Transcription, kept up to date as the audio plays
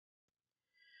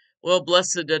Well,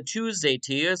 blessed Tuesday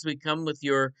to you as we come with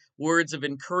your words of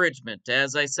encouragement.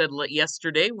 As I said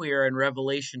yesterday, we are in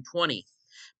Revelation 20,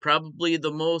 probably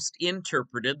the most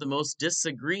interpreted, the most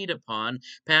disagreed upon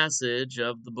passage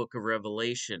of the book of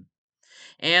Revelation.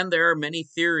 And there are many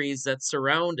theories that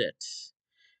surround it.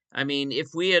 I mean, if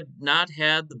we had not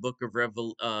had the book of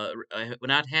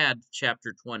not had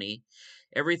chapter 20,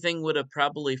 everything would have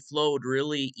probably flowed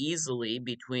really easily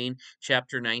between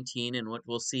chapter 19 and what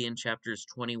we'll see in chapters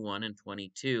 21 and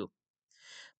 22.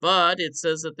 But it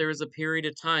says that there is a period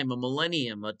of time, a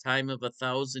millennium, a time of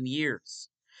 1,000 years,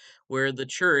 where the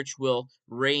church will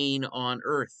reign on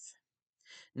earth.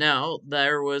 Now,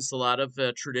 there was a lot of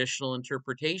traditional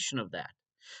interpretation of that.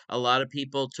 A lot of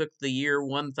people took the year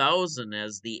 1000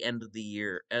 as the end of the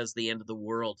year, as the end of the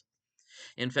world.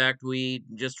 In fact, we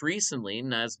just recently,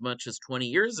 not as much as 20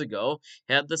 years ago,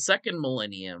 had the second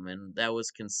millennium, and that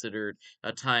was considered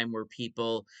a time where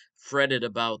people fretted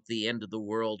about the end of the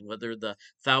world, whether the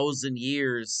 1,000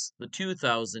 years, the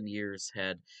 2,000 years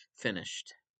had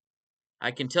finished.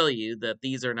 I can tell you that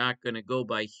these are not going to go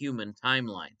by human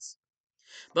timelines.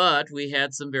 But we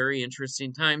had some very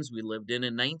interesting times we lived in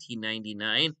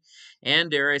 1999. And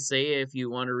dare I say, if you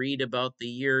want to read about the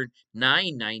year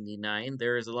 999,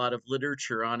 there is a lot of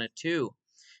literature on it too.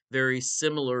 Very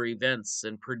similar events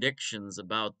and predictions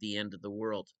about the end of the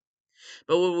world.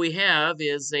 But what we have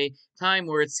is a time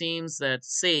where it seems that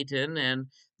Satan and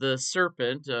the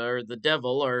serpent or the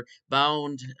devil are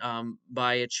bound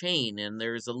by a chain, and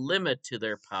there's a limit to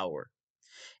their power,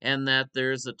 and that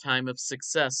there's a time of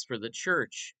success for the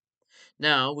church.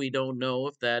 Now, we don't know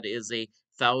if that is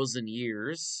 1,000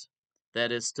 years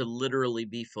that is to literally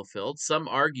be fulfilled. Some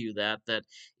argue that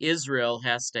Israel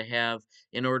has to have,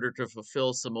 in order to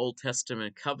fulfill some Old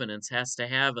Testament covenants, has to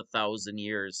have 1,000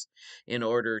 years in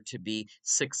order to be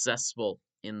successful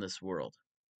in this world.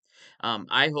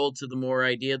 I hold to the more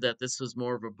idea that this was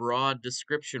more of a broad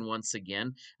description once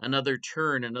again, another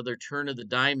turn of the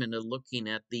diamond of looking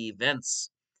at the events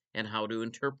and how to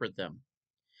interpret them.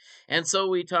 And so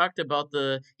we talked about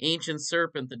the ancient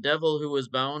serpent, the devil who was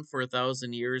bound for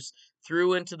 1,000 years,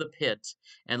 threw into the pit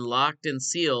and locked and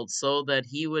sealed so that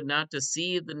he would not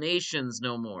deceive the nations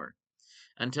no more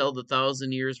until the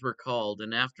 1,000 years were called.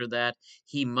 And after that,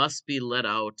 he must be let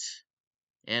out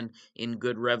and in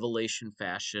good revelation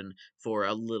fashion for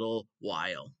a little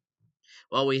while.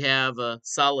 While we have a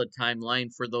solid timeline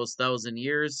for those 1,000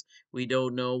 years, we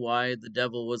don't know why the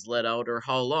devil was let out or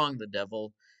how long the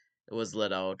devil was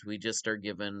let out. We just are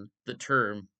given the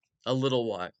term a little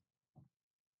while.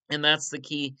 And that's the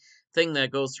key thing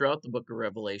that goes throughout the book of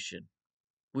Revelation.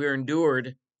 We're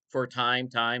endured for time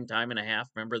and a half.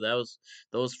 Remember those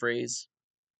phrases?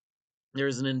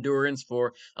 There's an endurance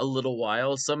for a little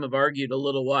while. Some have argued a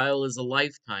little while is a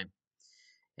lifetime.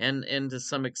 And to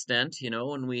some extent,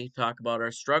 when we talk about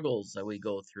our struggles that we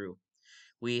go through,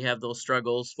 we have those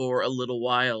struggles for a little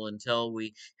while until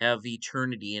we have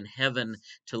eternity in heaven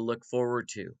to look forward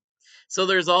to. So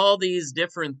there's all these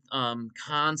different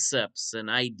concepts and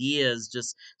ideas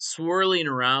just swirling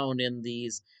around in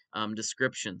these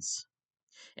descriptions.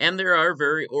 And there are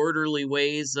very orderly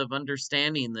ways of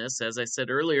understanding this. As I said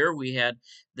earlier, we had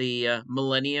the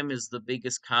millennium is the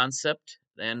biggest concept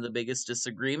and the biggest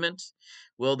disagreement.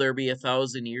 Will there be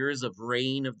 1,000 years of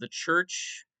reign of the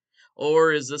church?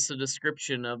 Or is this a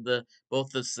description of the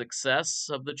both the success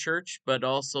of the church, but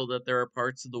also that there are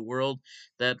parts of the world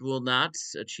that will not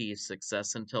achieve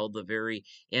success until the very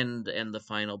end and the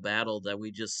final battle that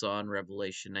we just saw in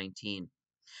Revelation 19?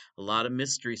 A lot of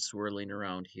mystery swirling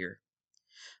around here.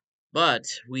 But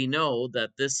we know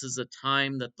that this is a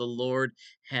time that the Lord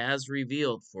has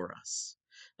revealed for us,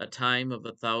 a time of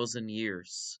 1,000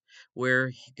 years,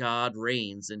 where God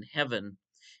reigns in heaven,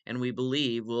 and we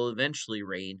believe will eventually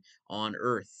reign on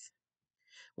earth.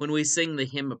 When we sing the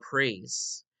hymn of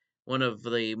praise, one of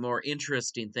the more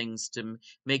interesting things to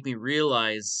make me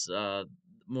realize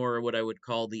more what I would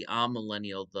call the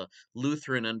amillennial, the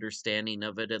Lutheran understanding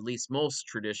of it, at least most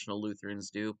traditional Lutherans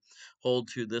do, hold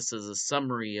to this as a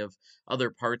summary of other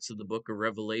parts of the book of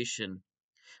Revelation.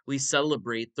 We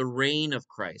celebrate the reign of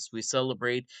Christ. We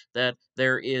celebrate that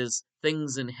there is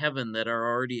things in heaven that are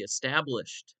already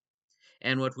established.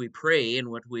 And what we pray and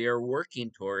what we are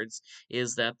working towards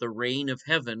is that the reign of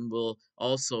heaven will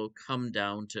also come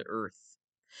down to earth.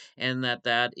 And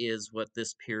that is what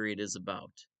this period is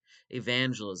about.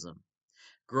 Evangelism,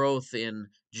 growth in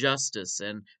justice,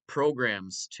 and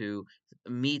programs to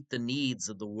meet the needs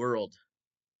of the world.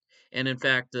 And in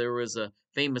fact, there was a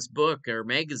famous book or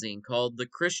magazine called The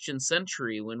Christian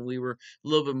Century when we were a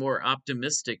little bit more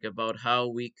optimistic about how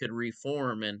we could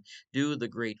reform and do the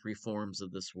great reforms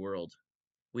of this world.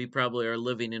 We probably are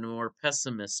living in a more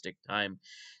pessimistic time,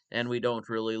 and we don't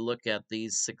really look at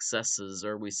these successes,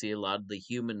 or we see a lot of the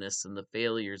humanness and the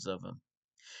failures of them.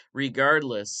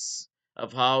 Regardless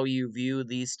of how you view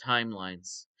these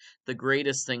timelines, the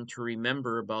greatest thing to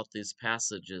remember about these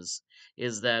passages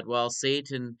is that while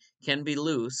Satan can be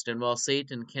loosed and while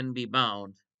Satan can be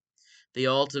bound, the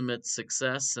ultimate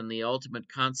success and the ultimate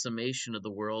consummation of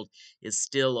the world is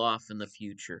still off in the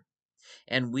future.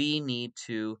 And we need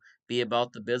to be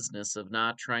about the business of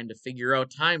not trying to figure out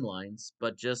timelines,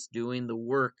 but just doing the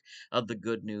work of the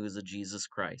good news of Jesus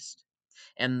Christ.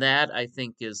 And that, I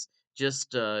think, is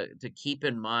just to keep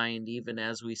in mind, even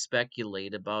as we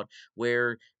speculate about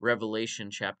where Revelation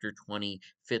chapter 20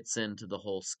 fits into the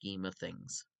whole scheme of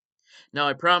things. Now,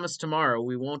 I promise tomorrow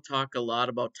we won't talk a lot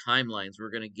about timelines. We're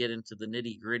going to get into the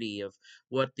nitty gritty of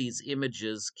what these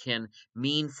images can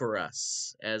mean for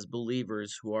us as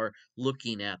believers who are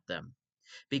looking at them.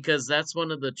 Because that's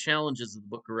one of the challenges of the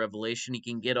book of Revelation. You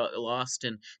can get lost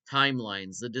in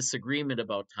timelines, the disagreement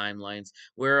about timelines,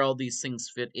 where all these things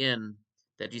fit in,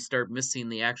 that you start missing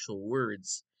the actual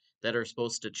words that are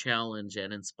supposed to challenge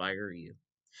and inspire you.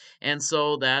 And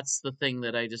so that's the thing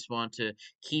that I just want to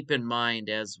keep in mind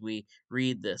as we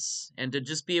read this. And to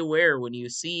just be aware when you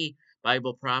see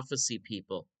Bible prophecy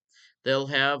people, they'll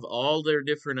have all their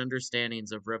different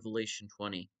understandings of Revelation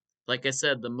 20. Like I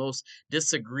said, the most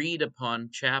disagreed upon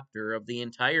chapter of the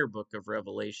entire book of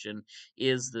Revelation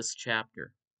is this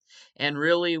chapter. And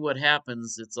really, what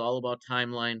happens, it's all about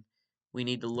timeline. We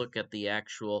need to look at the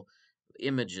actual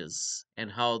images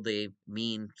and how they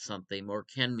mean something or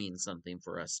can mean something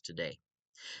for us today.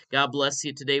 God bless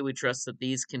you today. We trust that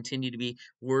these continue to be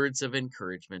words of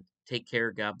encouragement. Take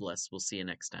care. God bless. We'll see you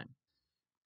next time.